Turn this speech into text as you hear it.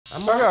I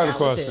got a with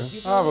question.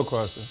 this. I have a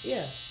question.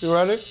 Yeah. You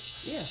ready?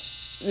 Yeah.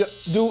 Yeah.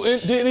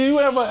 Did you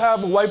ever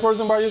have a white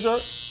person buy your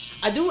shirt?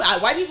 I do.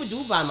 White people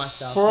do buy my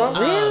stuff. For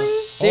real?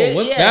 Really? Oh,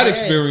 what's that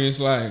experience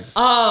like?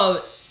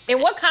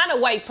 And what kind of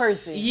white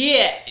person?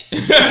 Yeah.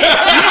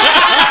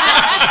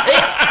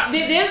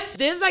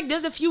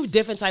 there's a few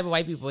different type of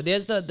white people.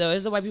 There's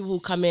the white people who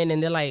come in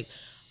and they're like,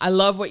 I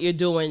love what you're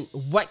doing.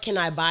 What can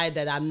I buy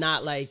that I'm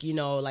not like,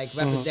 like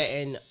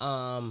representing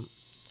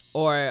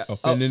or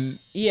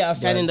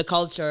offending the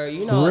culture,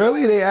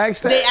 Really? They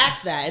ask that? They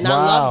ask that, and I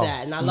love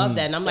that, and I love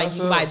that. And I'm like, That's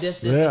you can buy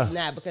this, yeah. and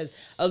that, because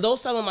although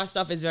some of my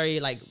stuff is very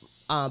like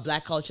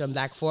black culture and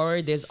black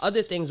forward, there's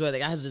other things where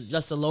it has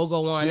just a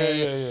logo on it.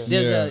 Yeah.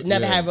 There's a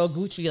never have a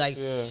Gucci, like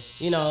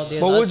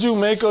there's But would you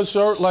make a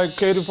shirt like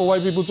catered for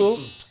white people too?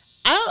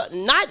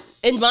 not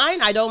in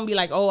mine. I don't be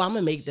like, oh, I'm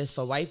gonna make this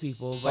for white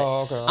people,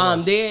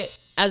 but there.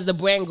 As the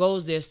brand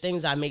goes, there's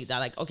things I make that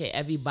like, okay,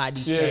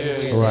 everybody can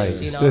wear right.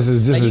 this, This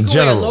is like, you can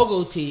general. wear a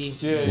logo tee,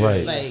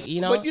 right? Like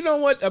But you know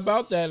what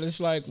about that? It's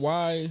like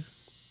why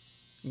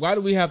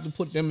do we have to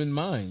put them in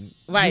mind?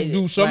 Right.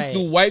 Do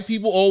white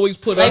people always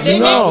put like us in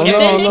if mind?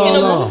 they're making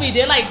a movie,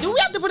 they're like, do we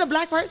have to put a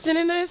black person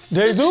in this?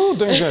 They do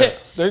think that.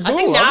 They do.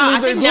 I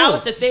think now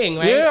it's a thing,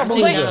 right? Yeah, I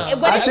believe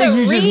that. I think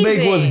you just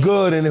make what's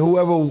good, and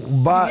whoever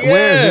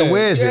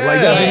wears it.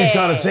 Like that's what he's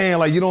kind of saying.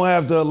 Like you don't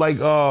have to like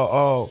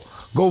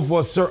go for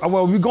a certain.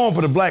 Well, we're going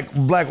for the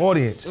black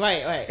audience,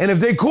 right. And if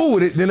they cool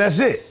with it, then that's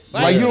it.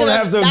 Right. Like you don't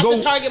have to that's go.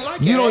 The target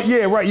market. You don't,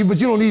 right? But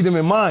you don't need them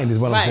in mind, is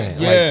what I'm saying.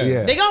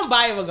 Yeah. They gonna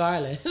buy it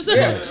regardless.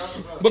 Yeah.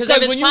 Because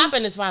if it's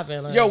popping, it's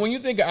popping. Like. Yo, when you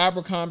think of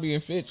Abercrombie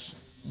and Fitch,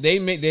 they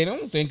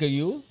don't think of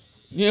you.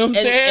 You know what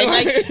I'm saying?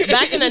 And like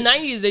back in the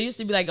 90s, they used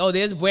to be like, oh,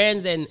 there's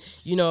brands and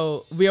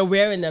we're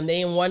wearing them. They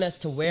didn't want us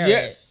to wear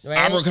it. Right?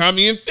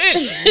 Abercrombie and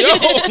Fitch.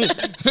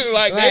 Yo,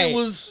 like they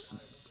was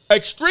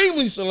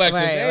extremely selective.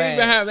 They didn't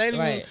even have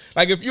anything.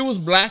 Like if you was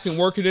black and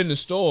working in the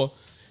store,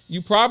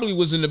 you probably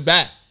was in the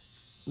back.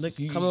 Look,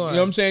 come on. You know what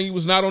I'm saying? You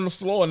was not on the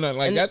floor or nothing.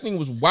 Like that thing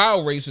was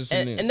wild racist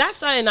in there. And that's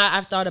something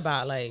I've thought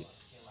about. Like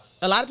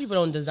a lot of people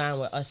don't design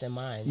with us in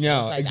mind. So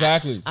yeah, it's like,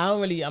 exactly.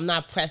 I'm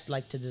not pressed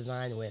like to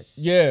design with.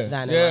 Yeah,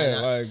 that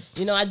like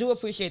I do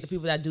appreciate the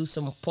people that do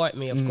support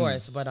me, of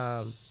course, but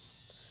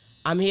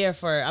I'm here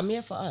for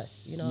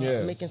us.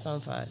 I'm making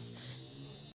something for us.